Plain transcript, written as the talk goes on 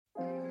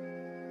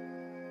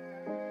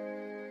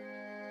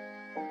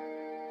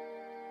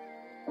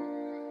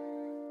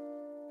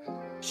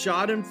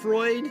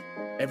Schadenfreude?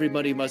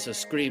 Everybody must have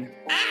screamed,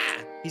 ah!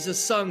 He's a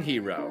sung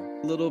hero.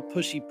 A little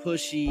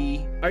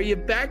pushy. Are you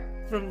back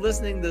from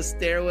listening to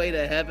Stairway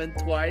to Heaven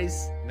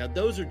twice? Now,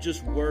 those are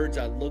just words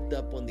I looked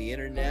up on the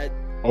internet.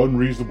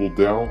 Unreasonable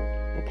Doubt,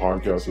 a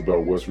podcast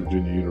about West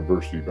Virginia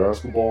University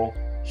basketball,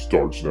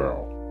 starts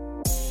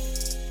now.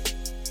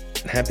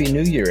 Happy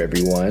New Year,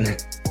 everyone.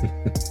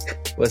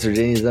 West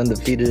Virginia's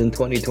undefeated in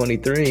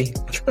 2023.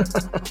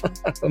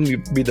 Let me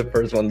be the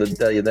first one to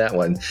tell you that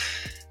one.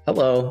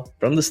 Hello,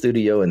 from the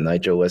studio in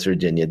Nitro, West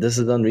Virginia. This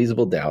is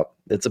Unreasonable Doubt.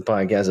 It's a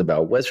podcast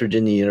about West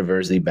Virginia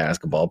University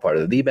basketball, part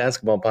of the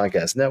Basketball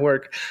Podcast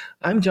Network.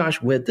 I'm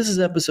Josh Witt. This is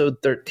episode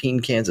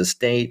 13, Kansas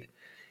State.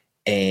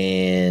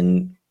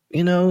 And,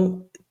 you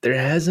know, there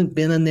hasn't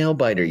been a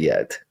nail-biter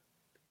yet.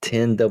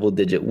 10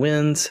 double-digit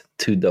wins,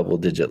 2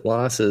 double-digit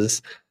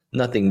losses.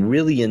 Nothing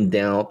really in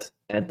doubt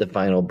at the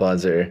final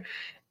buzzer.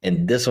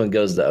 And this one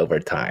goes to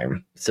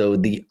overtime. So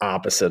the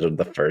opposite of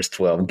the first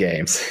 12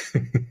 games.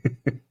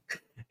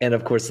 And,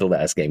 of course, the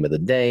last game of the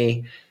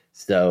day.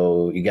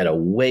 So you got to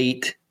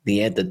wait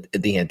the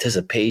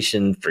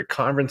anticipation for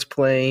conference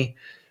play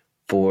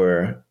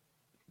for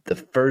the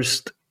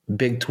first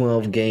Big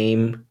 12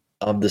 game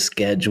of the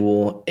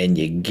schedule, and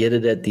you get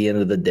it at the end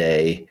of the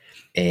day.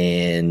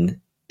 And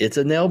it's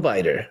a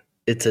nail-biter.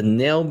 It's a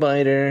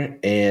nail-biter,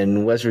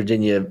 and West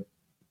Virginia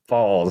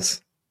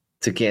falls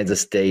to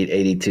Kansas State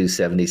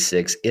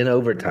 82-76 in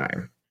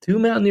overtime. 2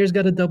 Mountaineers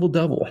got a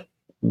double-double.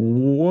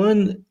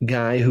 One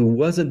guy who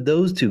wasn't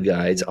those two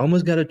guys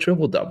almost got a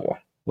triple-double.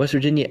 West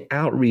Virginia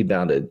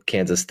out-rebounded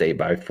Kansas State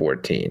by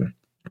 14.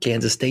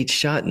 Kansas State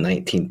shot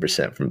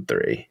 19% from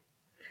three.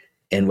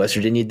 And West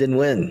Virginia didn't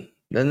win.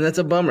 And that's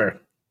a bummer.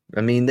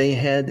 I mean,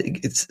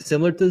 it's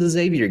similar to the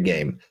Xavier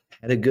game.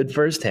 Had a good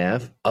first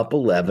half, up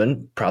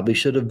 11, probably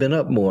should have been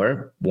up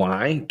more.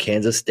 Why?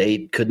 Kansas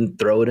State couldn't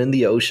throw it in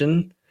the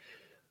ocean.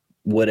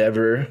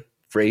 Whatever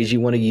phrase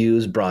you want to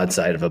use,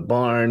 broadside of a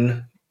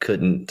barn,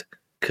 couldn't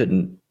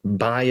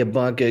buy a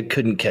bucket,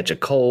 couldn't catch a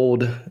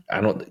cold.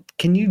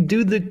 Can you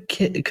do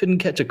couldn't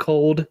catch a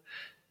cold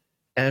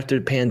after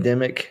the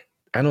pandemic?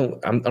 I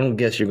don't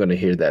guess you're going to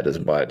hear that as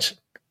much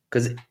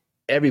because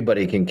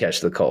everybody can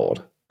catch the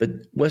cold. But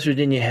West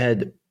Virginia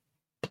had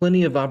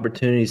plenty of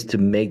opportunities to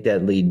make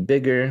that lead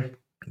bigger.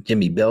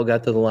 Jimmy Bell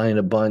got to the line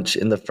a bunch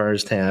in the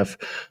first half.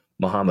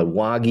 Muhammad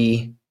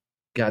Wagi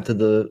got to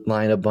the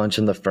line a bunch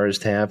in the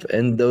first half,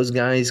 and those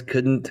guys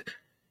couldn't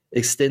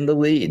extend the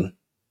lead.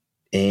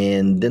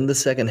 And then the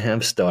second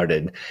half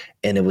started,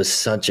 and it was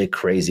such a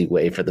crazy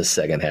way for the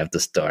second half to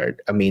start.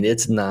 I mean,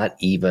 it's not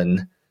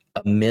even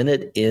a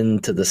minute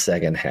into the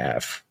second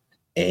half,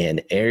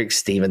 and Eric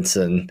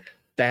Stevenson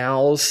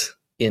fouls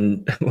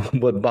in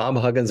what Bob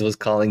Huggins was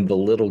calling the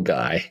little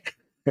guy.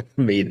 I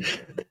mean,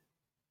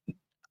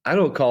 I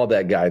don't call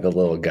that guy the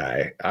little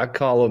guy. I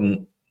call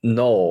him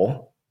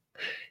Noel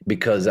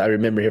because I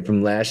remember him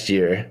from last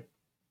year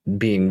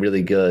being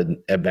really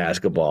good at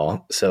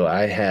basketball. So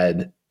I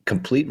had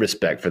complete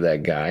respect for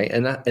that guy,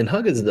 and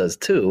Huggins does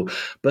too,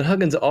 but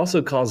Huggins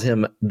also calls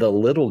him the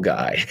little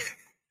guy.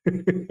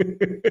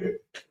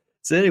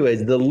 So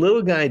anyways, the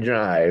little guy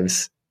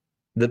drives,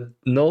 the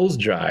Knowles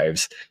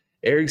drives.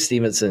 Eric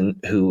Stevenson,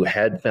 who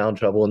had foul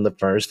trouble in the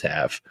first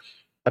half,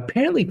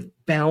 apparently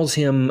fouls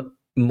him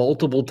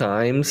multiple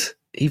times.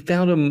 He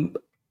fouled him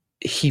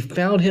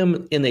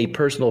in a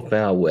personal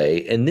foul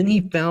way, and then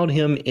he fouled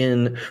him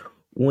in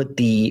what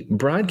the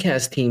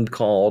broadcast team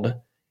called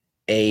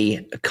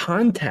a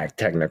contact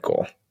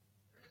technical.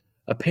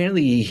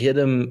 Apparently he hit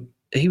him.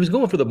 He was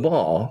going for the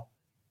ball,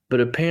 but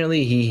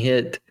apparently he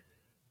hit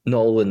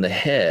Noel in the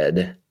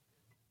head.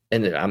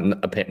 And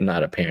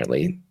not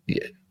apparently.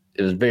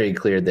 It was very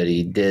clear that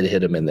he did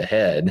hit him in the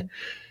head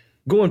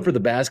going for the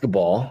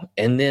basketball.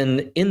 And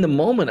then in the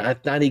moment, I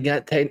thought he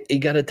got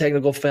a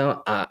technical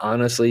foul. I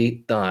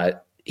honestly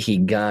thought he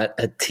got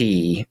a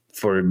T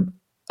for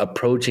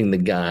approaching the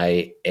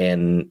guy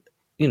and,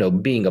 you know,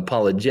 being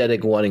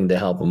apologetic, wanting to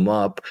help him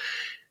up.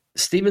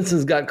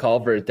 Stevenson's got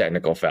called for a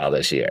technical foul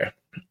this year,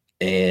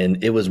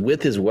 and it was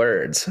with his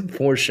words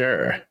for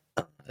sure.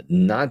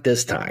 Not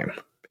this time.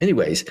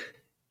 Anyways,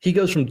 he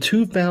goes from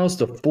 2 fouls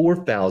to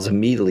 4 fouls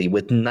immediately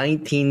with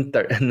 19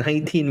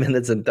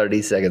 minutes and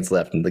 30 seconds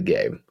left in the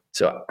game.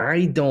 So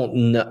I don't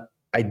know.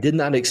 I did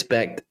not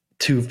expect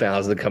 2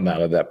 fouls to come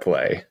out of that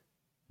play.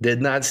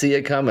 Did not see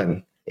it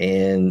coming.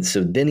 And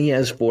so then he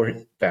has 4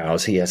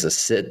 fouls. He has to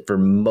sit for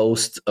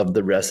most of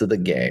the rest of the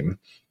game.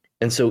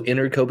 And so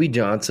enter Kobe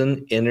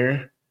Johnson,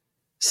 enter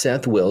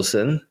Seth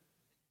Wilson,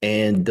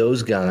 and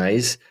those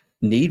guys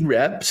need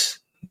reps.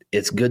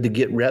 It's good to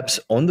get reps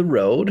on the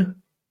road.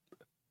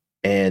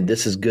 And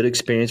this is good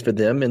experience for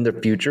them in their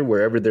future,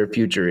 wherever their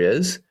future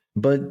is.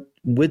 But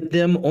with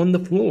them on the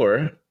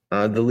floor,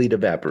 the lead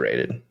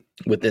evaporated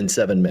within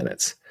 7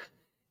 minutes.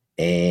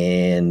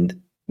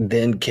 And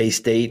then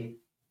K-State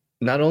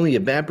not only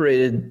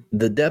evaporated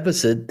the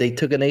deficit, they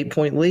took an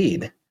 8-point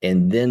lead.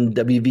 And then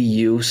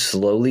WVU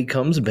slowly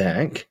comes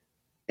back,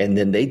 and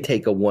then they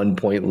take a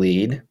 1-point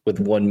lead with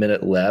 1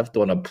 minute left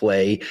on a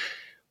play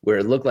where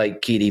it looked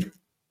like Keedy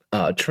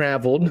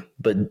traveled,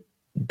 but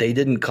they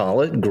didn't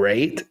call it.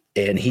 Great.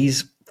 And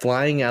he's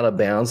flying out of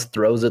bounds,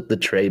 throws it to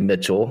Trey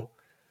Mitchell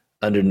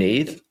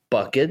underneath,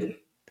 bucket,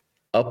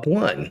 up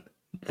one,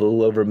 a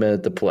little over a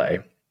minute to play.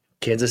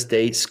 Kansas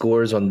State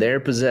scores on their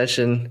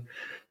possession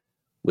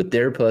with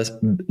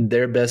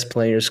their best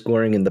player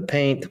scoring in the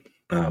paint.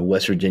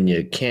 West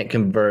Virginia can't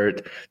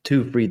convert,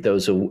 2 free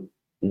throws. So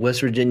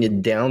West Virginia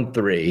down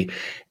 3.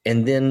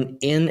 And then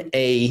in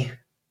a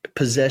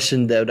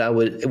possession that I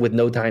would, with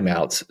no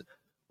timeouts,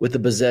 with a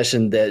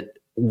possession that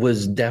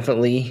was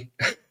definitely,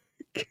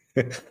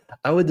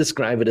 I would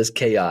describe it as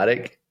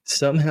chaotic.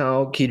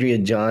 Somehow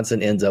Kedrian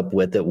Johnson ends up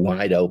with it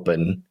wide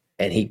open,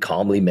 and he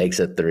calmly makes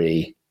a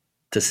 3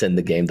 to send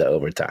the game to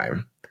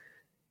overtime.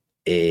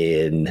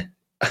 And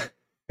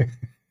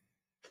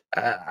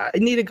I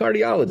need a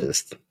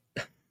cardiologist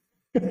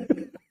because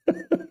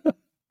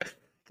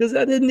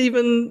I didn't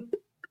even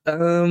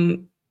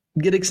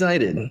get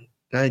excited.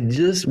 I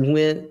just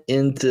went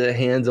into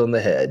hands on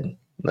the head.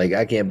 Like,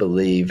 I can't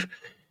believe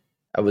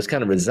I was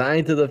kind of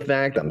resigned to the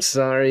fact, I'm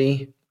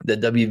sorry,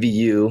 that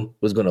WVU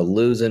was going to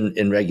lose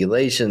in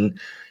regulation.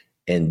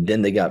 And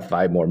then they got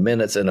 5 more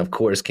minutes. And of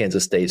course,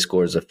 Kansas State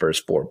scores the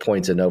first 4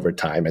 points in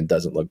overtime and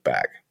doesn't look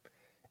back.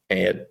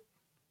 And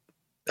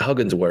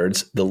Huggins'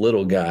 words, the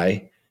little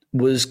guy,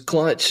 was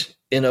clutch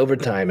in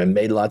overtime and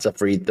made lots of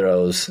free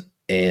throws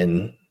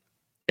and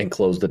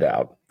closed it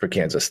out for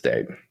Kansas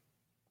State.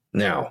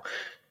 Now,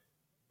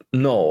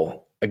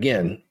 Noel,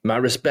 again, my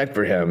respect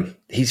for him.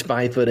 He's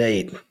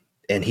 5'8",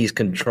 and he's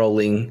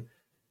controlling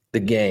the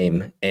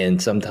game,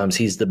 and sometimes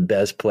he's the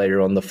best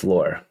player on the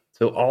floor.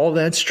 So all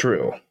that's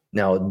true.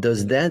 Now,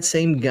 does that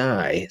same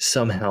guy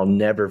somehow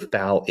never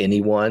foul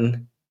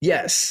anyone?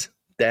 Yes.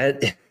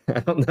 That, I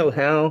don't know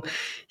how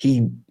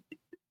he,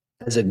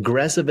 as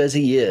aggressive as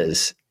he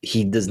is,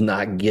 he does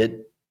not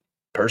get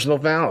personal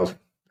fouls.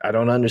 I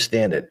don't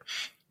understand it.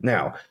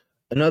 Now,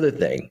 another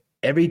thing,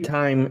 every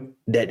time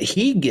that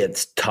he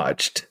gets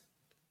touched,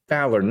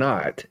 foul or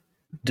not,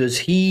 does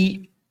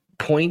he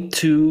point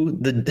to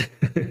the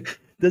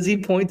does he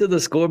point to the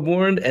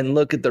scoreboard and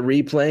look at the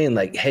replay and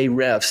like, hey,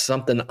 ref,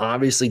 something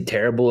obviously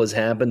terrible has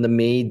happened to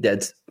me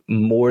that's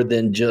more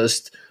than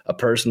just a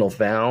personal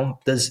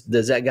foul? Does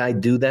that guy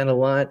do that a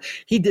lot?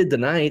 He did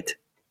tonight.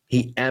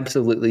 He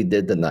absolutely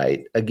did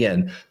tonight.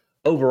 Again,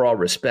 overall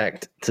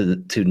respect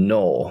to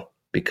Noel,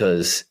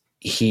 because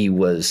he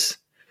was,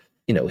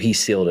 he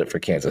sealed it for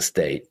Kansas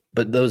State.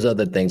 But those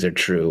other things are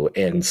true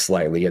and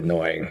slightly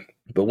annoying.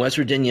 But West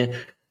Virginia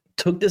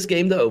took this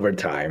game to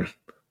overtime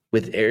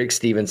with Eric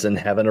Stevenson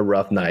having a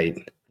rough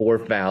night,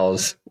 4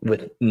 fouls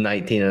with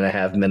 19 and a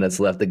half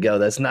minutes left to go.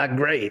 That's not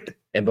great.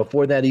 And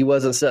before that, he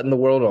wasn't setting the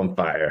world on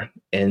fire.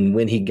 And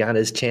when he got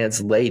his chance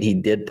late, he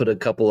did put a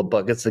couple of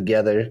buckets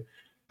together.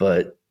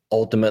 But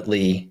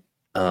ultimately,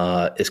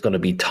 it's going to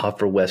be tough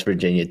for West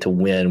Virginia to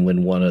win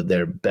when one of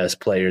their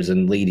best players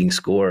and leading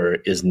scorer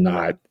is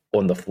not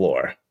on the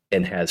floor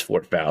and has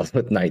 4 fouls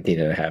with 19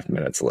 and a half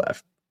minutes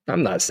left.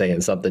 I'm not saying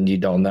something you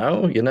don't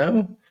know,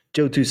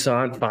 Joe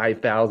Toussaint,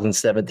 5 fouls in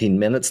 17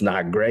 minutes,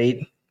 not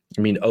great.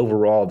 I mean,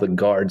 overall, the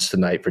guards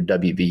tonight for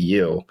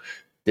WVU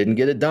didn't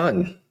get it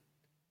done.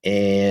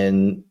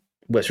 And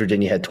West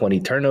Virginia had 20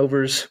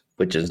 turnovers,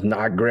 which is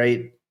not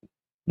great.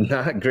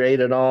 Not great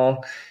at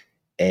all.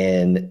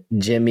 And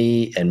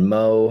Jimmy and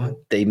Mo,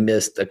 they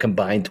missed a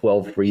combined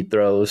 12 free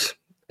throws.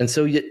 And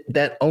so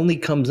that only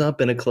comes up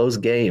in a close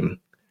game.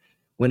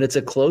 When it's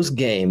a close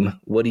game,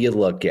 what do you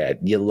look at?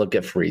 You look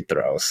at free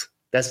throws.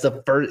 That's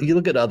the first. You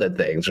look at other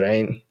things,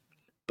 right?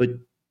 But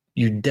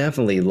you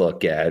definitely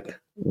look at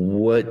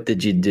what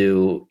did you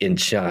do in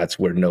shots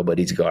where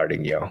nobody's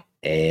guarding you.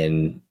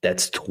 And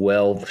that's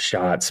 12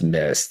 shots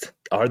missed.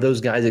 Are those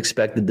guys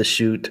expected to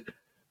shoot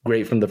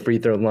great from the free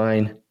throw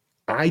line?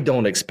 I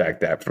don't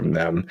expect that from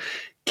them.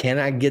 Can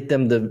I get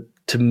them to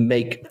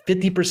make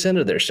 50%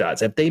 of their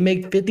shots? If they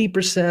make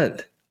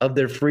 50% of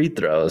their free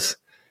throws,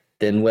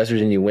 then West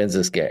Virginia wins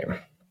this game.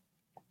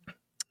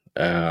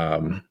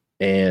 And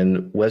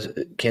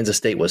Kansas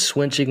State was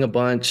switching a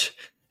bunch.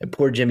 And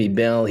poor Jimmy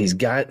Bell, he's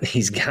got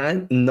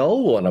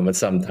Noel on him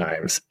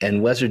sometimes.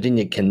 And West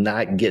Virginia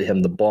cannot get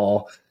him the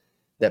ball.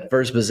 That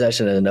first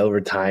possession in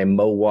overtime,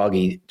 Mo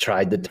Waggy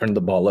tried to turn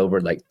the ball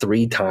over like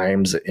 3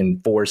 times in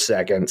 4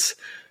 seconds.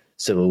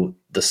 So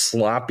the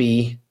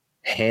sloppy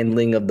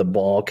handling of the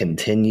ball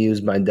continues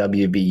by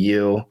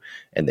WVU,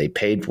 and they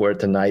paid for it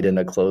tonight in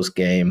a close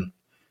game.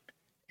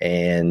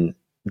 And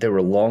there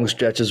were long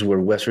stretches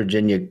where West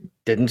Virginia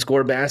didn't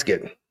score a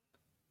basket.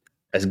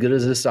 As good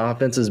as this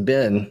offense has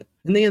been,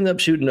 and they ended up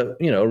shooting,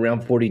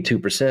 around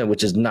 42%,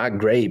 which is not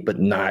great,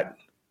 but not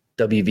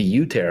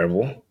WVU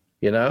terrible,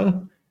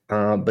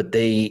 But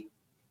they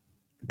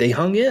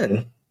hung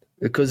in,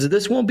 because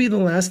this won't be the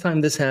last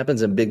time this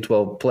happens in Big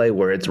 12 play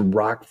where it's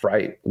rock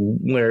fight from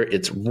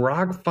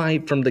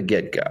the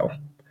get-go.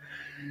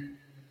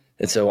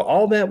 And so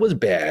all that was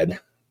bad,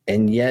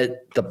 and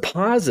yet the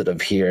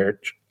positive here,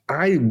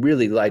 I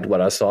really liked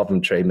what I saw from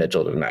Trey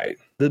Mitchell tonight.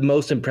 The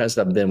most impressed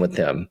I've been with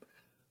him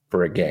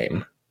for a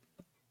game.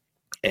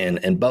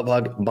 And Bob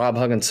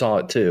Huggins saw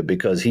it too,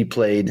 because he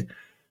played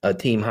a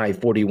team high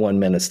 41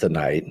 minutes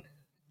tonight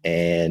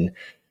and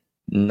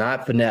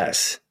not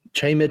finesse.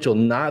 Trey Mitchell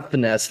not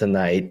finesse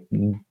tonight,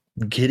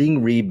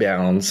 getting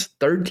rebounds,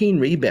 13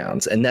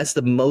 rebounds. And that's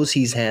the most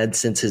he's had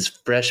since his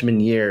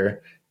freshman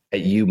year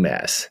at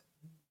UMass.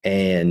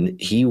 And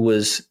he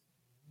was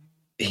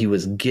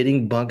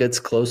getting buckets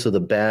close to the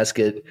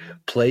basket,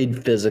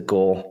 played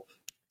physical,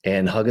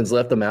 and Huggins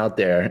left him out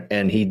there,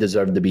 and he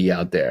deserved to be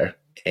out there.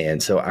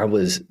 And so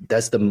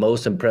that's the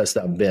most impressed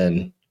I've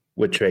been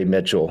with Trey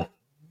Mitchell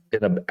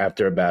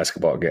after a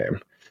basketball game.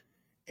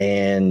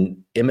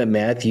 And Emmett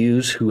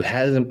Matthews, who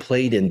hasn't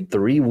played in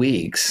 3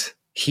 weeks,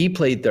 he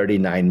played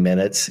 39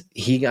 minutes.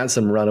 He got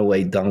some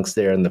runaway dunks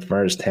there in the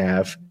first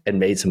half and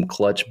made some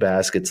clutch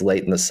baskets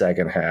late in the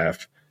second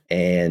half.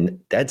 And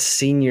that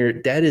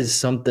is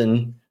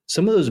something,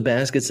 some of those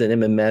baskets that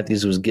Emmett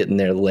Matthews was getting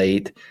there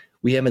late,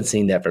 we haven't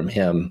seen that from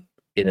him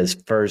in his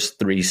first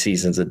 3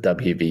 seasons at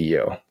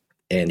WVU.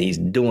 And he's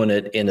doing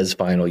it in his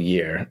final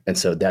year. And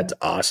so that's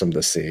awesome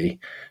to see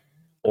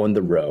on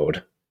the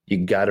road. You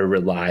got to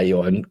rely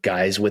on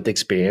guys with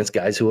experience,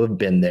 guys who have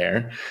been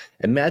there.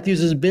 And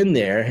Matthews has been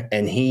there,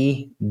 and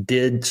he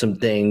did some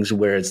things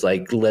where it's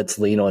like, let's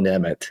lean on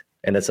Emmett.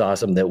 And it's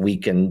awesome that we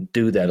can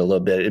do that a little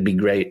bit. It'd be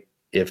great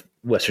if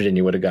West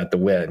Virginia would have got the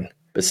win.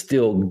 But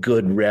still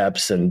good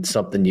reps and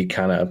something you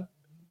kind of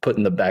put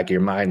in the back of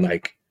your mind,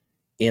 like,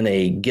 in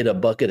a get a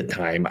bucket of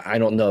time. I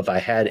don't know if I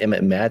had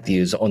Emmett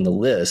Matthews on the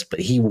list,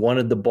 but he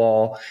wanted the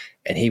ball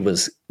and he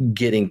was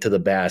getting to the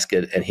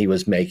basket and he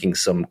was making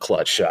some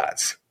clutch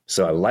shots.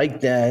 So I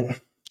like that.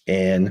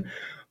 And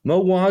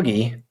Mo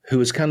Waggy, who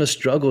has kind of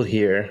struggled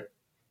here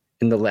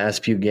in the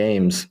last few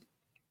games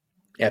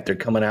after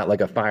coming out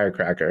like a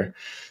firecracker,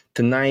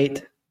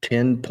 tonight,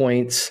 10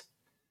 points,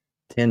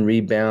 10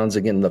 rebounds.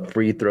 Again, the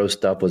free throw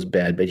stuff was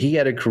bad, but he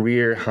had a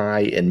career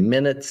high in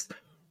minutes,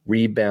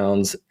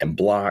 rebounds, and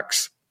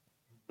blocks.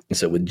 And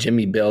so with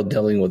Jimmy Bell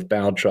dealing with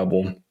foul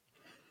trouble,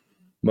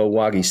 Mo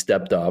Waggy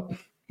stepped up.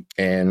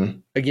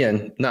 And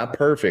again, not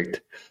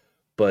perfect,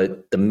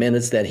 but the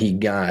minutes that he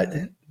got,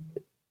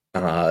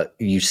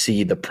 you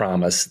see the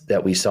promise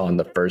that we saw in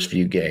the first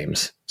few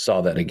games.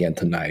 Saw that again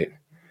tonight.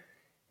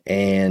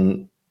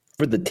 And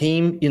for the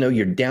team,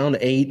 you're down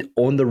 8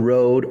 on the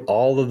road,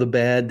 all of the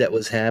bad that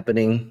was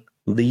happening,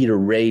 lead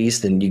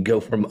erased, and you go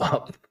from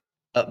up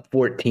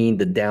 14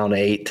 to down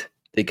 8.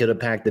 They could have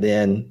packed it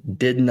in,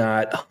 did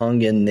not,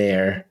 hung in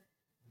there,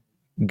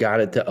 got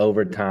it to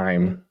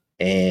overtime.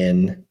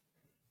 And,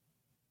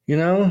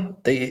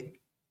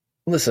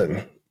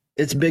 listen,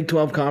 it's Big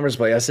 12 conference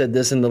play. I said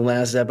this in the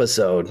last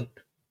episode.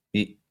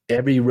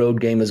 Every road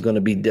game is going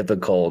to be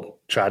difficult.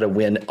 Try to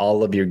win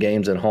all of your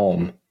games at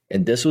home.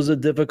 And this was a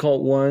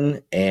difficult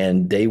one,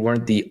 and they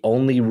weren't the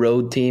only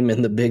road team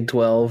in the Big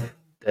 12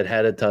 that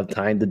had a tough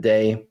time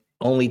today.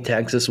 Only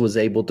Texas was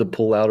able to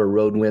pull out a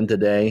road win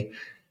today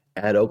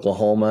at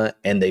Oklahoma,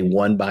 and they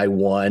won by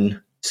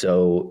 1.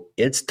 So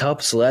it's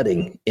tough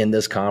sledding in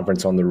this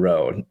conference on the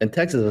road. And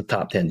Texas is a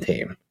top 10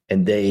 team,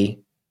 and they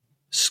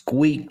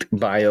squeaked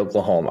by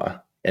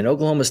Oklahoma. And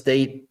Oklahoma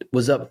State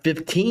was up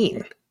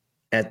 15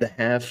 at the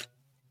half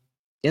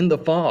in the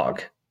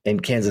fog,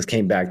 and Kansas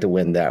came back to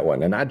win that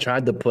one. And I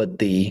tried to put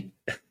the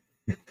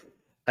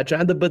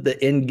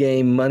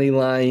in-game money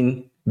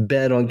line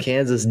bet on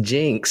Kansas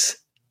jinx,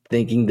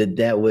 thinking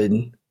that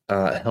would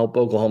help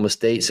Oklahoma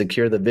State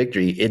secure the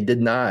victory. It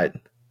did not.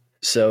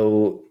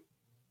 So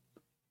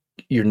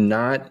you're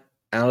not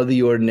out of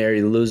the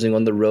ordinary losing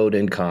on the road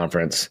in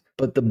conference.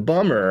 But the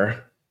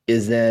bummer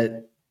is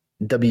that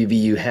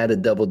WVU had a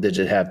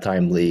double-digit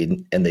halftime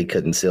lead and they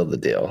couldn't seal the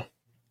deal.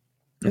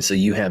 And so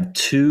you have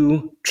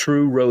 2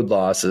 true road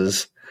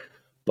losses.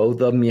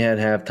 Both of them you had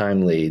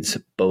halftime leads.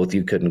 Both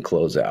you couldn't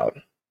close out.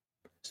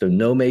 So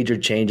no major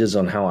changes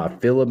on how I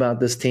feel about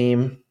this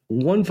team.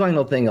 One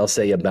final thing I'll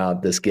say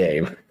about this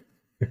game,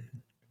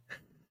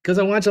 because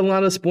I watch a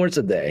lot of sports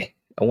a day.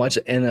 I watch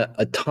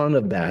a ton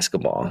of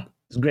basketball.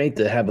 It's great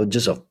to have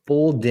just a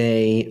full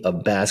day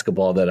of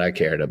basketball that I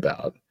cared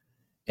about.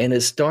 And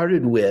it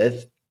started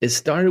with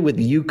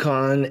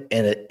UConn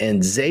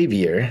and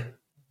Xavier,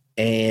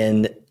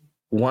 and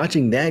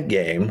watching that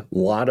game, a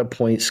lot of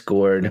points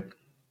scored,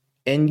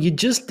 and you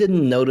just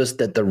didn't notice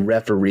that the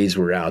referees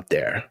were out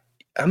there.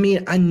 I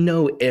mean, I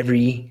know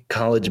every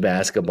college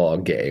basketball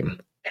game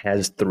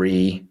has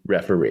 3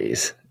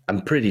 referees.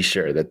 I'm pretty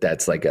sure that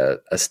that's like a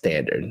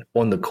standard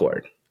on the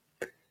court.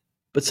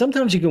 But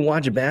sometimes you can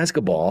watch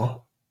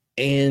basketball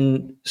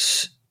and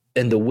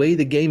the way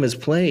the game is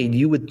played,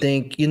 you would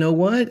think, you know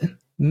what?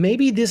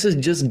 Maybe this is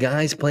just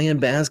guys playing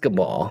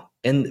basketball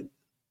and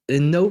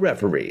no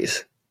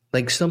referees.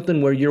 Like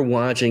something where you're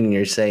watching and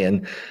you're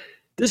saying,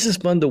 this is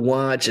fun to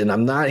watch and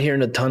I'm not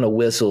hearing a ton of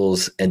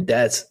whistles, and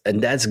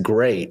that's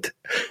great.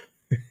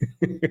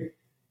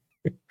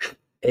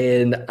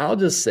 And I'll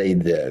just say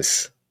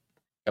this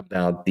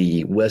about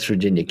the West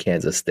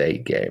Virginia-Kansas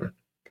State game.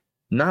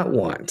 Not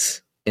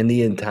once in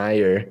the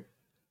entire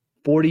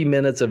 40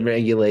 minutes of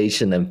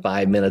regulation and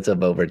 5 minutes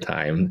of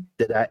overtime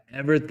did I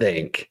ever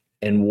think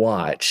and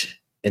watch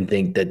and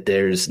think that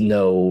there's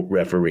no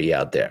referee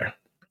out there.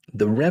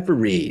 The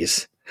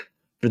referees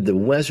for the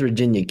West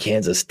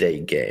Virginia-Kansas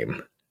State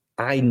game,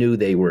 I knew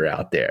they were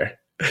out there.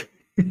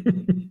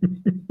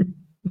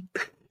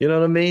 You know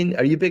what I mean?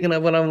 Are you picking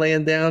up what I'm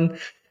laying down?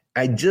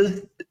 I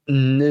just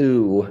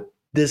knew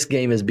this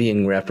game is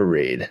being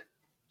refereed.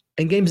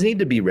 And games need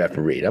to be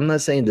refereed. I'm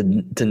not saying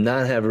to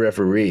not have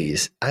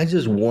referees. I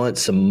just want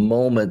some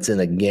moments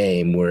in a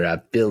game where I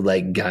feel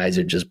like guys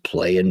are just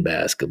playing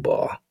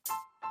basketball.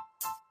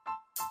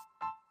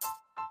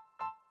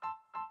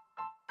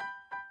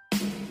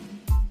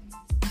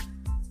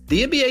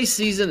 The NBA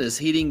season is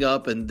heating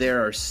up and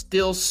there are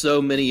still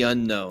so many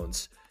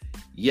unknowns.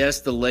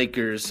 Yes, the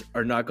Lakers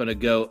are not going to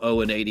go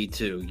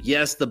 0-82.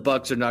 Yes, the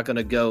Bucks are not going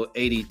to go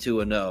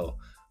 82-0.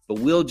 But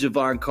will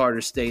Javon Carter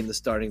stay in the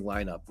starting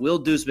lineup? Will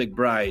Deuce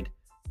McBride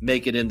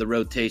make it in the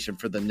rotation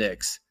for the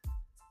Knicks?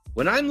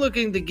 When I'm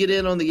looking to get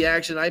in on the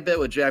action, I bet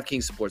with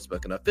DraftKings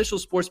Sportsbook, an official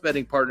sports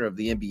betting partner of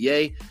the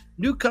NBA.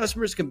 New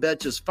customers can bet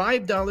just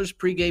 $5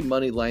 pregame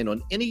money line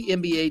on any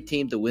NBA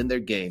team to win their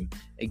game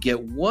and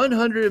get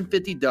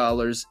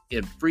 $150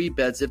 in free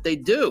bets if they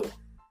do.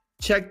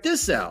 Check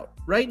this out.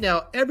 Right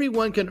now,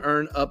 everyone can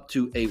earn up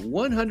to a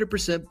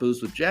 100%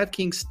 boost with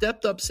DraftKings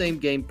stepped-up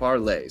same-game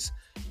parlays.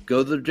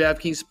 Go to the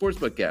DraftKings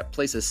Sportsbook app,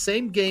 place a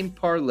same-game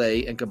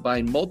parlay, and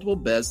combine multiple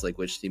bets like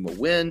which team will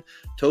win,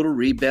 total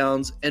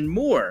rebounds, and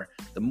more.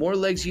 The more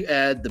legs you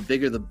add, the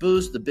bigger the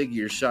boost, the bigger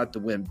your shot to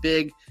win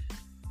big.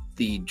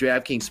 The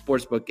DraftKings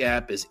Sportsbook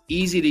app is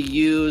easy to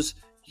use.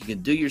 You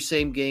can do your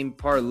same-game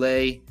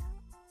parlay.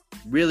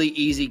 Really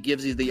easy,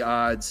 gives you the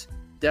odds.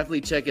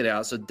 Definitely check it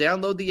out. So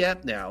download the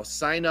app now,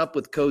 sign up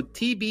with code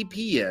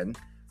TBPN,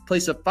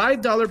 place a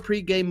 $5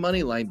 pregame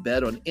moneyline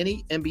bet on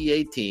any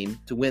NBA team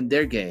to win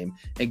their game,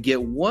 and get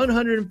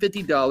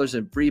 $150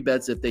 in free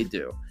bets if they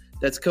do.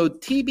 That's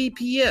code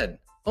TBPN,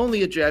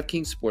 only at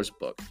DraftKings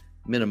Sportsbook.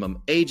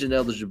 Minimum age and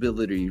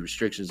eligibility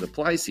restrictions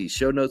apply. See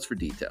show notes for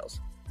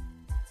details.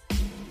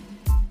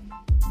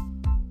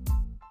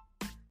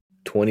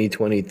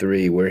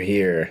 2023, we're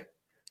here.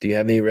 Do you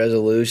have any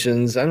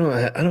resolutions? I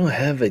don't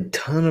have a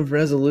ton of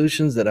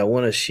resolutions that I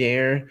want to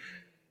share.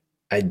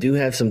 I do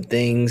have some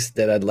things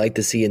that I'd like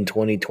to see in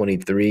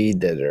 2023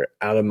 that are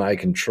out of my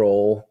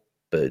control,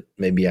 but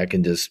maybe I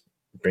can just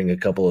bring a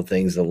couple of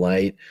things to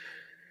light.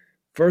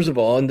 First of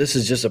all, and this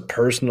is just a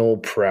personal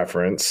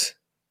preference,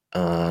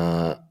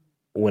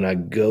 when I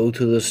go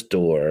to the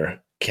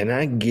store, can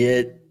I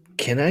get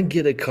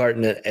a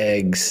carton of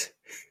eggs?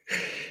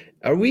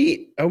 Are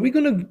we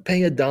going to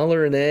pay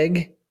 $1 an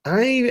egg?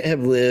 I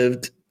have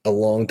lived a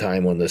long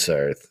time on this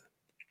earth,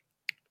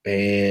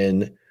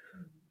 and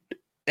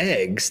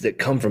eggs that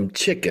come from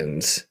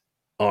chickens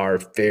are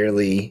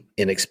fairly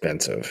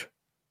inexpensive.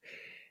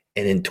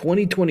 And in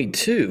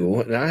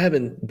 2022, and I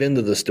haven't been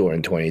to the store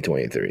in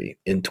 2023,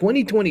 in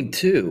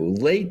 2022,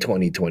 late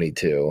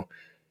 2022,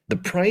 the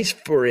price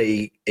for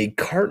a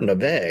carton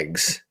of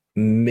eggs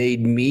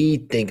made me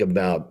think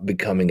about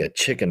becoming a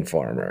chicken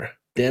farmer.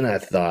 Then I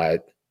thought,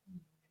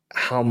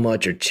 how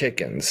much are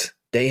chickens?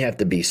 They have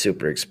to be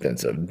super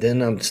expensive.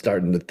 Then I'm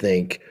starting to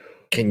think,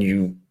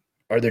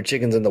 are there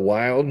chickens in the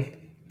wild?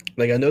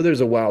 Like, I know there's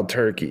a wild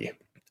turkey.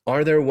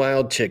 Are there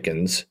wild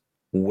chickens?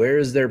 Where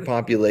is their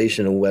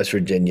population in West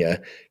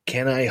Virginia?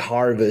 Can I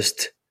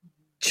harvest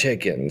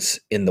chickens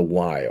in the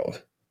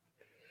wild?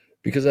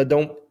 Because I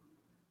don't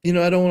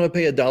want to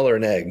pay $1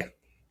 an egg.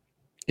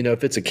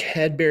 If it's a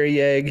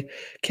Cadbury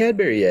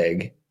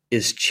egg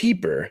is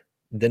cheaper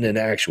than an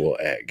actual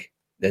egg.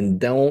 And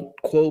don't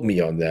quote me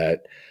on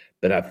that.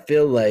 But I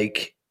feel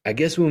like, I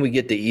guess when we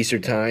get to Easter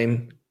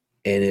time,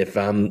 and if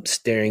I'm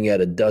staring at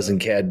a dozen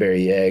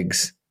Cadbury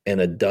eggs and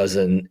a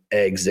dozen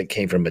eggs that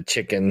came from a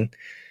chicken,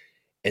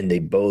 and they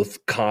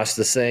both cost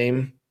the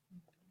same,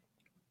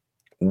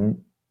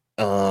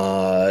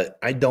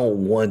 I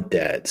don't want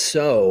that.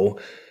 So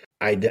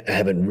I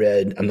haven't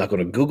read, I'm not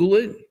going to Google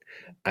it.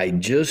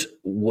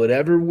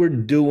 Whatever we're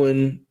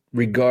doing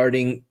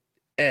regarding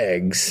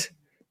eggs,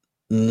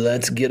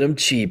 let's get them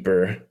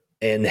cheaper.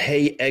 And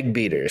hey, egg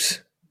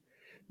beaters.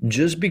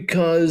 Just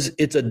because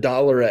it's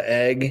 $1 an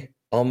egg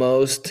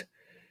almost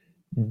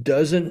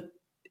doesn't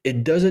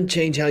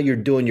change how you're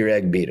doing your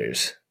egg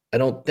beaters. I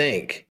don't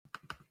think.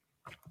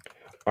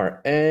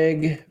 Are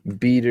egg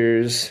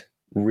beaters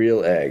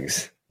real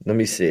eggs? Let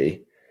me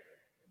see.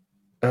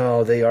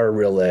 Oh, they are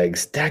real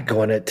eggs.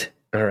 Daggone it.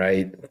 All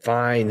right,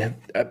 fine.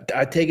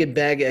 I take it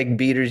back, egg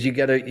beaters. You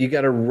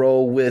gotta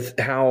roll with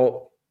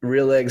how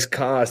real eggs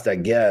cost, I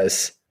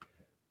guess.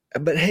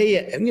 But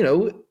hey,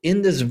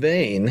 in this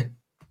vein,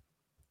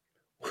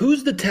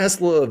 who's the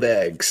Tesla of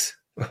eggs?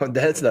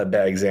 That's not a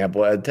bad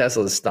example.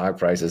 Tesla's stock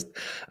prices.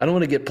 I don't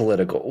want to get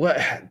political. What?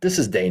 This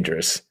is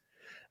dangerous.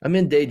 I'm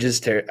in dangerous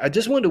territory. I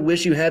just want to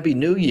wish you Happy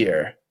New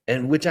Year,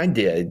 and which I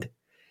did.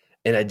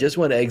 And I just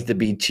want eggs to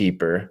be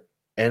cheaper,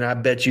 and I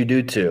bet you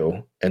do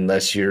too,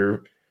 unless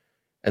you're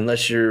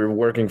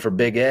working for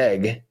Big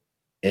Egg,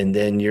 and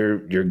then you're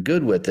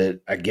good with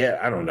it. I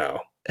don't know.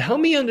 Help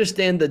me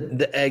understand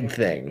the egg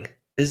thing.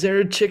 Is there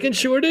a chicken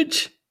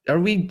shortage? Are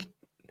we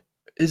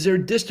Is there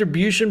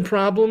distribution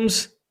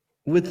problems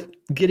with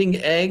getting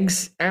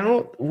eggs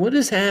out? What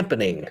is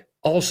happening?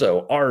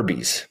 Also,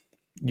 Arby's.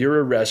 You're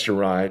a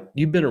restaurant.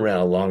 You've been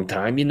around a long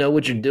time. You know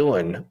what you're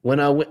doing. When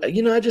I went,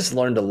 I just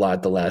learned a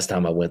lot the last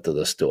time I went to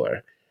the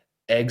store.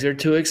 Eggs are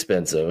too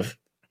expensive.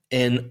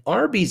 And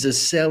Arby's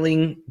is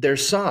selling their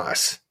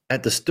sauce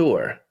at the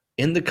store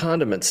in the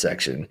condiment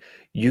section.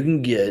 You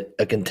can get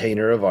a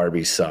container of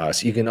Arby's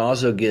sauce. You can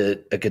also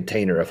get a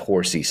container of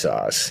horsey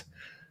sauce.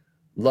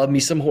 Love me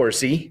some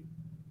horsey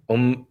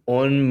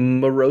on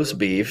my roast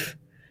beef.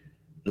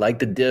 Like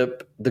to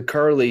dip the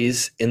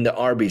curlies in the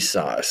Arby's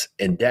sauce.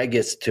 And that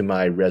gets to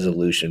my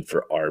resolution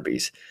for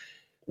Arby's.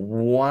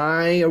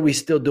 Why are we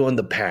still doing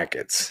the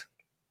packets?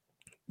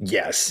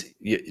 Yes,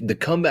 the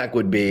comeback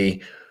would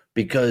be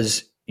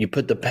because you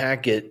put the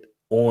packet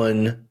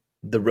on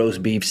the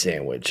roast beef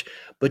sandwich,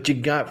 but you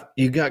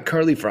got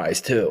curly fries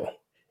too,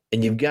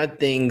 and you've got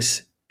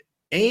things,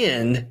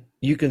 and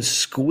you can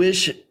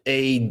squish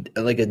a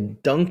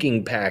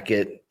dunking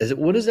packet.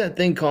 What is that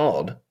thing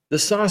called? The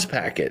sauce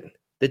packet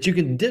that you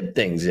can dip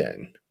things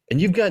in, and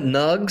you've got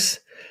nugs.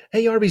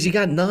 Hey, Arby's, you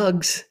got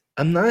nugs.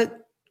 I'm not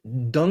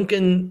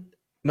dunking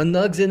my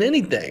nugs in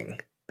anything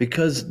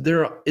because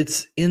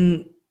it's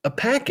in a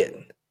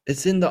packet.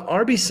 It's in the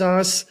Arby's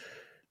sauce.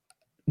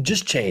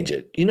 Just change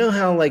it. You know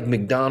how like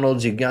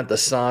McDonald's, you got the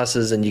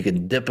sauces and you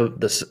can dip it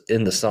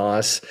in the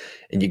sauce,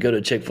 and you go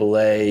to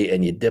Chick-fil-A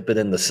and you dip it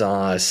in the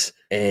sauce,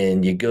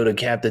 and you go to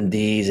Captain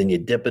D's and you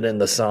dip it in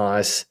the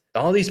sauce.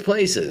 All these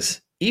places,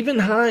 even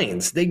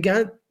Heinz, they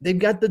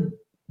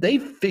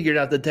figured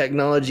out the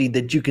technology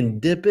that you can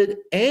dip it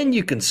and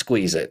you can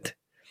squeeze it.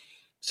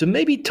 So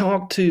maybe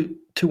talk to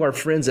our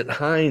friends at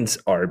Heinz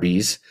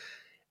Arby's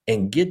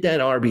and get that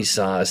Arby's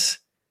sauce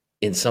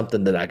in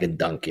something that I can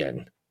dunk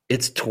in.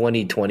 It's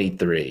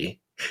 2023.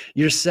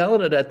 You're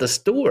selling it at the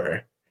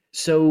store.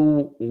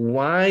 So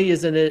why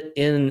isn't it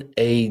in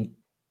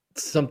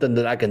something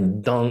that I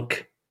can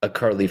dunk a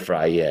curly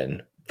fry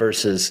in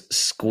versus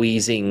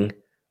squeezing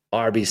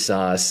Arby's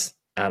sauce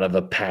out of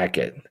a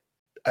packet?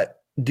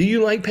 Do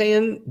you want to pay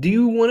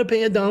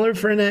 $1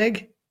 for an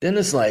egg? Then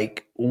it's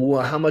like,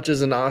 well, how much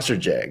is an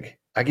ostrich egg?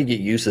 I could get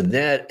used to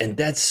that. And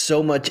that's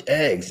so much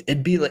eggs.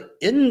 It'd be like,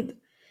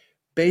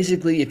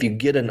 basically, if you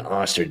get an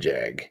ostrich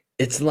egg,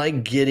 it's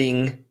like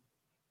getting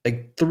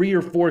like 3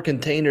 or 4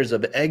 containers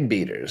of egg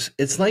beaters.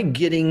 It's like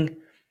getting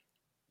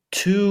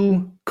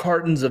 2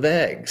 cartons of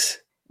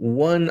eggs,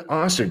 1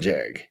 ostrich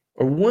egg.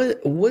 Or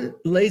what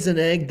lays an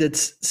egg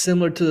that's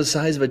similar to the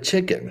size of a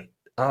chicken?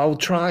 I'll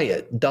try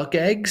it. Duck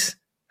eggs?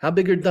 How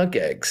big are duck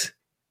eggs?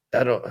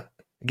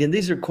 Again,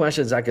 these are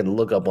questions I can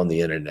look up on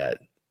the internet.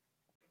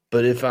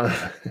 But if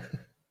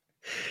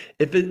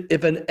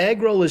an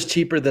egg roll is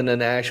cheaper than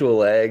an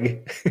actual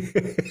egg,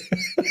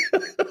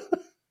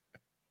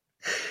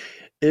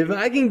 if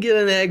I can get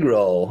an egg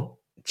roll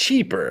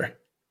cheaper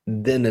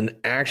than an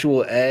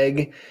actual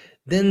egg,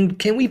 then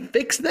can we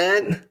fix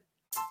that?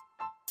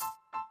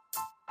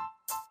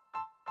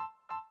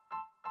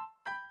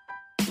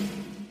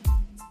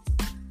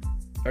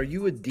 Are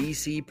you a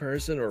DC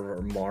person or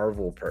a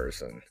Marvel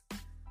person?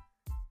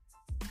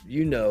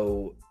 You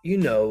know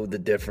the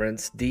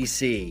difference.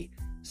 DC,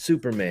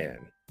 Superman,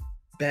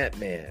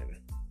 Batman,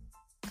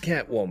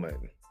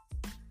 Catwoman,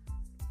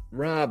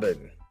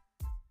 Robin,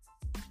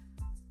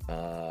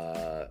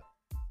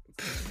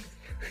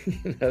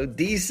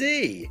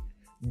 DC,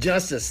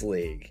 Justice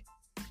League,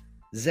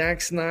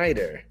 Zack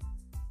Snyder.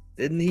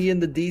 Isn't he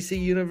in the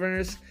DC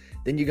universe?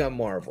 Then you got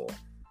Marvel,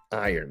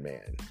 Iron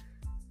Man,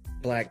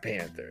 Black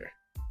Panther,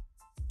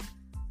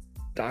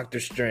 Doctor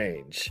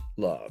Strange,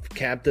 love,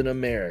 Captain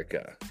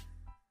America,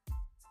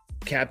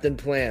 Captain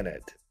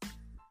Planet.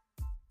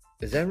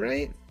 Is that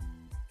right?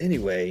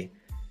 Anyway,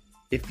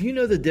 if you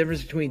know the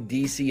difference between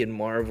DC and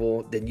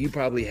Marvel, then you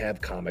probably have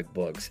comic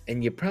books,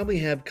 and you probably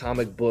have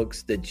comic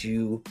books that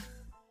you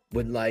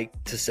would like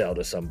to sell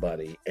to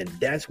somebody. And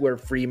that's where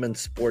Freeman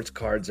Sports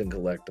Cards and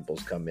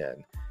Collectibles come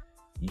in.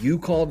 You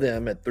call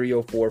them at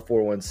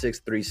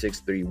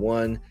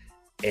 304-416-3631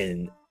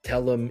 and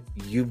tell them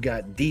you've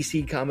got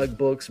DC comic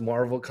books,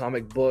 Marvel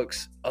comic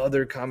books,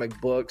 other comic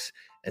books,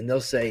 and they'll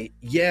say,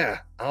 yeah,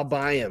 I'll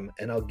buy them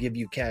and I'll give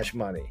you cash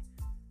money.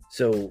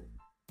 So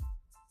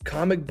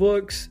comic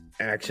books,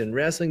 action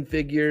wrestling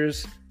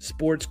figures,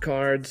 sports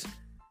cards,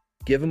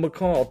 give them a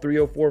call,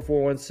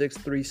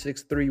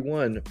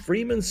 304-416-3631.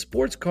 Freeman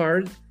Sports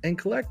Card and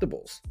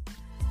Collectibles.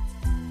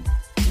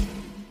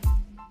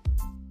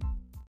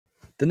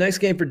 The next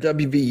game for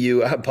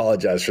WVU, I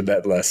apologize for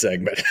that last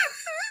segment.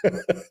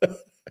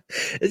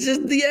 It's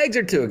just the eggs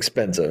are too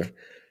expensive.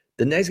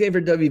 The next game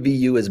for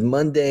WVU is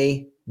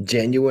Monday,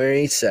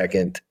 January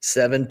 2nd,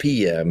 7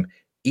 p.m.,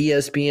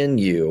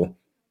 ESPNU.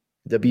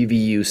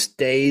 WVU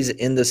stays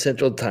in the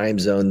Central Time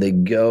Zone. They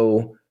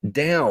go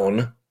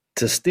down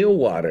to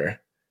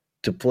Stillwater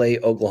to play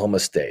Oklahoma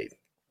State.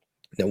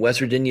 Now, West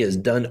Virginia has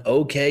done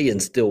okay in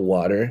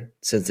Stillwater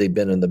since they've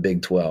been in the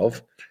Big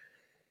 12.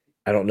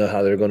 I don't know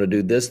how they're going to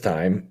do this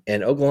time.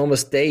 And Oklahoma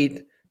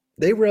State,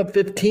 they were up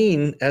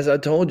 15, as I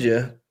told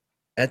you,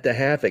 at the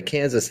half at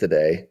Kansas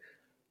today,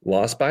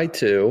 lost by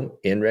 2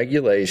 in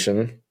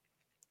regulation.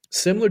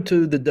 Similar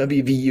to the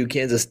WVU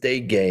Kansas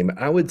State game,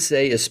 I would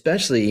say,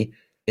 especially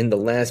in the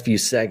last few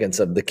seconds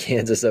of the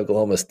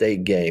Kansas-Oklahoma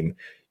State game,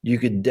 you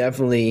could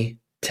definitely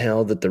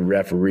tell that the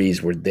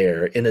referees were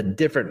there in a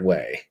different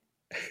way.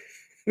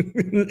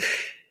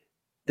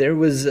 There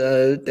was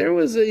a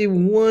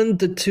 1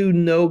 to 2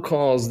 no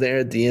calls there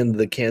at the end of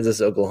the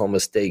Kansas-Oklahoma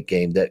State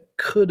game that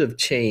could have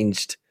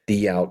changed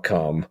the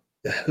outcome.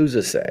 Who's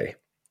to say?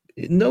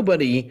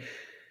 Nobody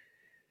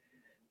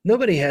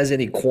has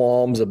any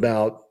qualms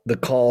about the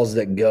calls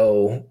that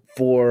go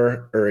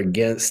for or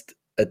against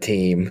a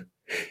team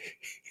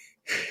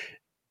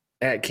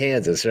at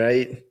Kansas,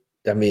 right?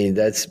 I mean,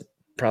 that's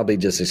probably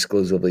just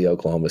exclusively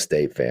Oklahoma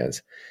State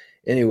fans.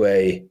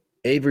 Anyway,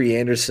 Avery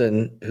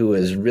Anderson, who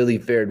has really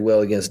fared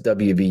well against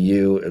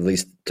WVU, at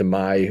least to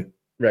my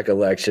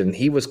recollection,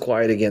 he was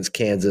quiet against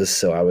Kansas,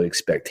 so I would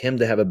expect him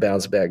to have a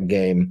bounce-back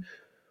game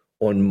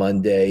on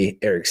Monday.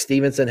 Eric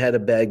Stevenson had a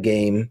bad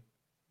game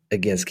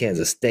against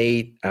Kansas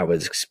State. I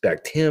would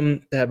expect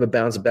him to have a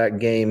bounce-back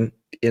game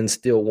in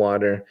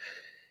Stillwater.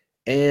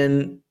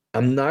 And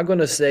I'm not going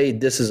to say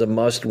this is a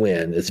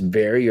must-win. It's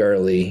very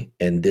early,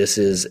 and this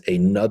is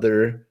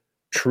another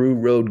true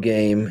road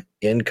game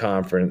in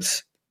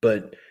conference.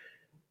 But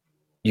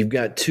you've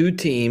got 2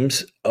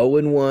 teams,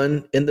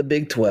 0-1 in the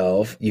Big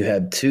 12. You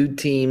have 2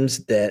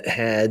 teams that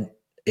had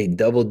a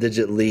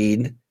double-digit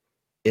lead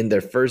in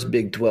their first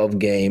Big 12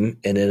 game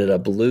and ended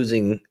up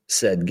losing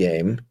said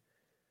game.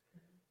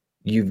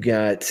 You've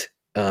got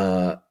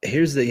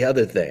here's the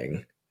other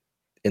thing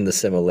in the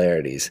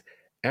similarities.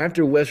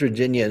 After West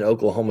Virginia and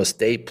Oklahoma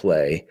State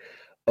play,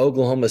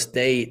 Oklahoma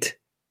State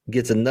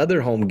gets another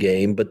home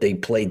game, but they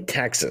play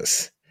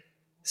Texas.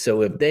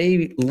 So if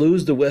they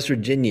lose to West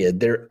Virginia,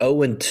 they're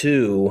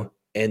 0-2,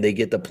 and they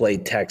get to play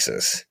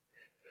Texas.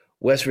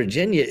 West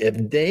Virginia, if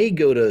they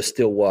go to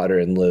Stillwater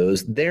and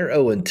lose, they're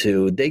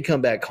 0-2. They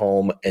come back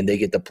home, and they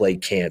get to play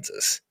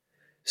Kansas.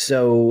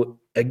 So,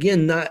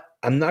 again,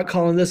 I'm not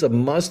calling this a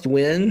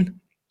must-win,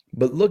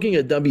 but looking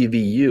at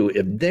WVU,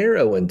 if they're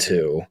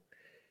 0-2,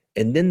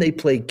 and then they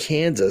play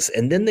Kansas,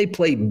 and then they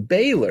play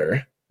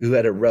Baylor, who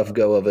had a rough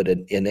go of it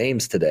in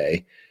Ames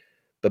today,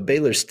 but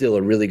Baylor's still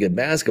a really good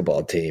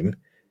basketball team.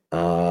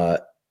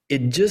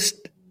 It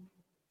just,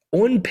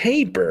 on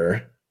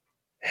paper,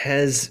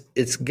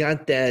 it's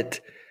got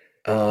that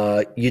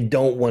you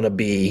don't want to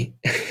be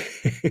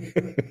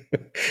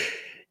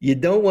you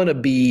don't want to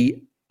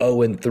be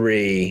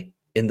 0-3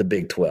 in the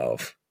Big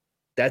 12.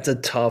 That's a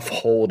tough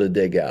hole to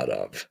dig out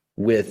of.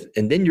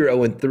 And then you're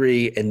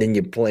 0-3, and then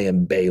you're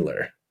playing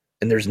Baylor.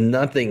 And there's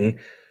nothing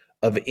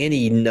of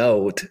any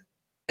note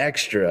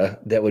extra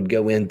that would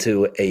go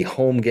into a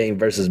home game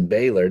versus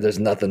Baylor. There's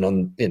nothing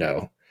on,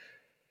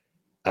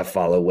 I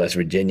follow West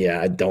Virginia.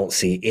 I don't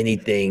see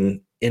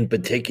anything in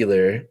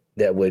particular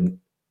that would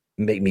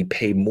make me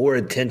pay more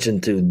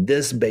attention to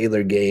this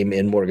Baylor game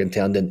in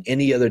Morgantown than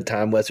any other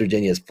time West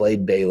Virginia has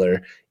played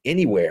Baylor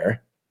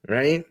anywhere,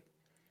 right?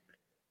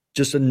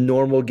 Just a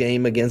normal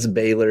game against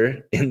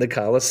Baylor in the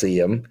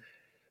Coliseum,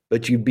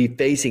 but you'd be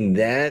facing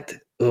that.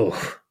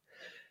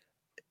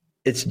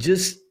 It's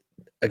just,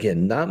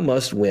 again, not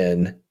must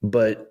win,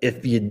 but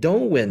if you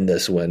don't win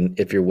this one,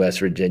 if you're West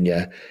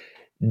Virginia,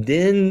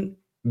 then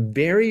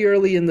very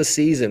early in the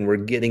season, we're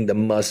getting the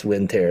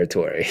must-win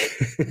territory.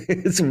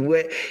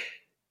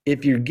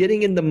 If you're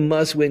getting into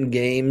must-win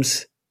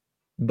games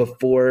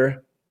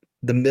before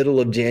the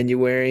middle of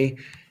January,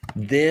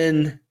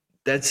 then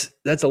that's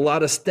a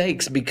lot of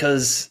stakes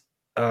because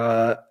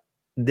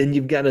then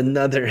you've got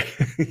another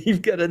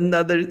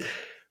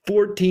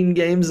 14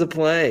 games to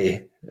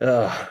play.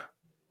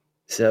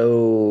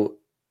 So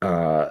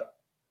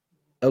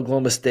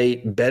Oklahoma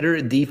State better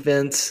at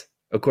defense,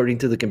 according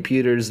to the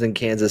computers, than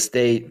Kansas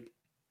State.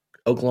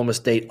 Oklahoma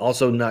State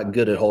also not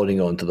good at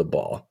holding on to the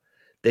ball.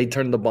 They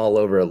turn the ball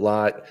over a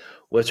lot.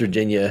 West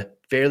Virginia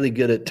fairly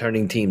good at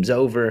turning teams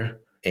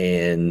over,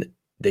 and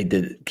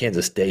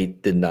Kansas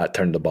State did not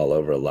turn the ball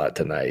over a lot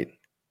tonight.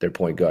 Their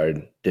point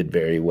guard did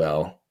very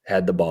well,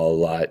 had the ball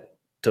a lot,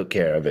 took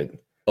care of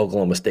it.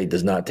 Oklahoma State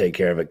does not take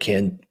care of it.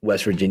 Can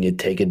West Virginia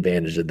take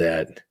advantage of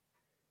that?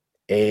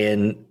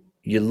 And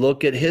you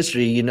look at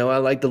history, I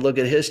like to look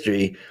at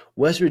history.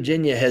 West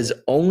Virginia has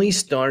only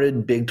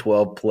started Big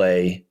 12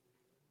 play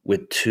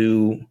with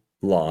 2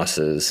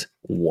 losses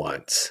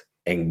once.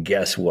 And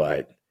guess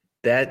what?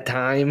 That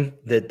time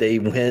that they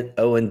went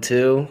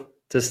 0-2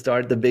 to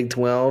start the Big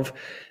 12,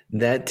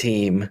 that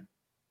team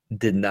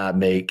did not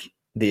make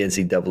the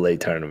NCAA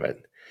tournament.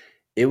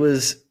 It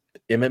was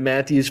Emmett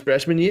Matthews'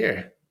 freshman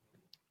year,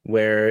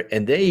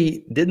 and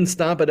they didn't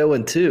stop at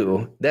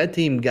 0-2. That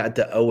team got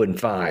to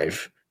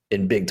 0-5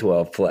 in Big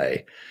 12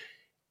 play.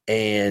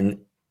 And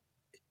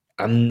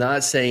I'm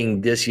not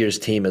saying this year's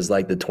team is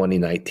like the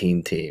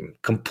 2019 team.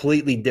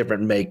 Completely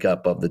different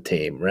makeup of the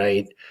team,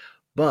 right?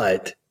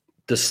 But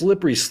the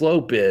slippery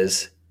slope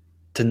is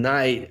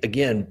tonight,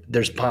 again,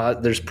 there's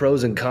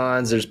pros and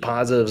cons, there's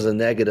positives and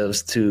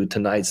negatives to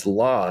tonight's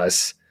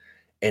loss.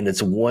 and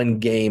it's one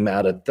game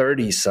out of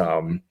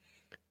 30-some.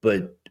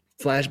 But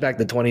flashback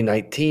to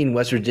 2019,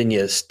 West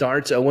Virginia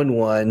starts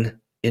 0-1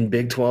 in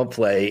Big 12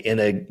 play in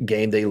a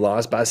game they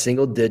lost by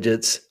single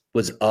digits,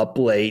 was up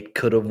late,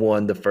 could have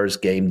won the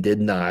first game,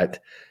 did not.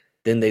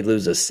 Then they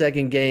lose a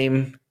second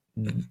game.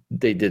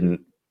 They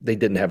didn't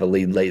have a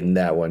lead late in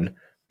that one,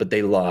 but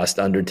they lost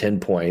under 10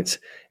 points.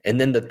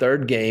 And then the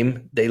third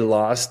game, they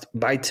lost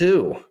by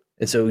 2.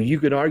 And so you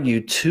could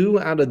argue 2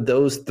 out of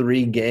those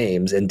 3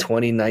 games in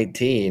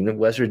 2019,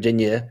 West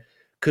Virginia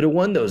could have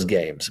won those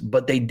games,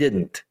 but they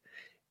didn't.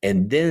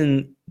 And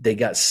then they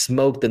got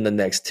smoked in the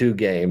next 2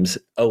 games,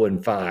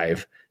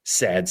 0-5.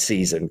 Sad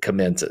season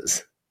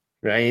commences,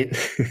 right?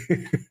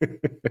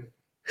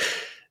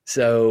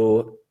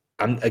 So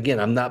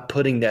I'm not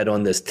putting that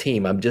on this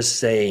team. I'm just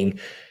saying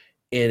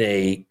in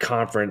a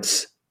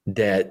conference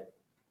that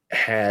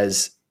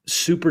has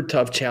super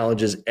tough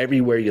challenges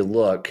everywhere you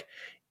look,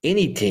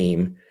 any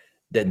team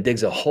that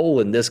digs a hole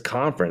in this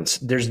conference,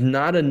 there's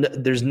not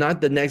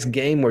the next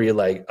game where you're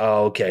like,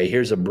 oh, okay,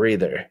 here's a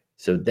breather.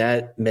 So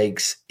that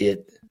makes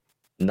it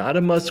not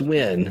a must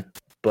win,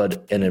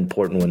 but an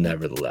important one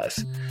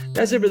nevertheless.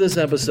 That's it for this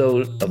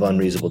episode of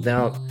Unreasonable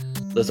Doubt.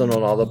 Listen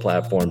on all the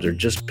platforms or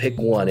just pick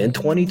one. In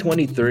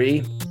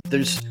 2023,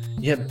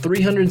 you have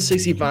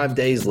 365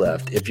 days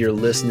left if you're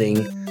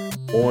listening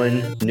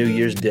on New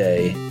Year's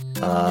Day,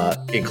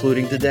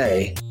 including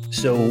today.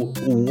 So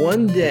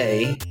one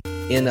day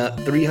in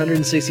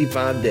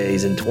 365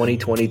 days in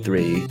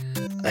 2023,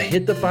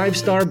 hit the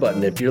 5-star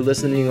button if you're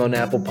listening on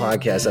Apple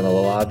Podcasts, and a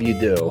lot of you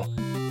do.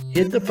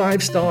 Hit the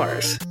 5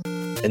 stars,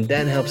 and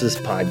that helps this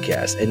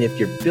podcast. And if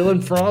you're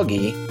feeling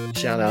froggy,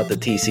 shout out to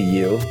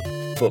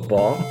TCU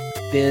football,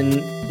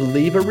 then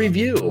leave a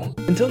review.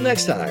 Until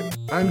next time,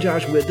 I'm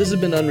Josh Witt. This has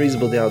been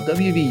Unreasonable Doubt,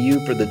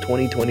 WVU for the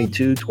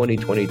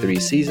 2022-2023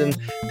 season.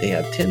 They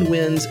have 10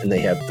 wins and they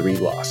have 3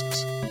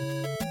 losses.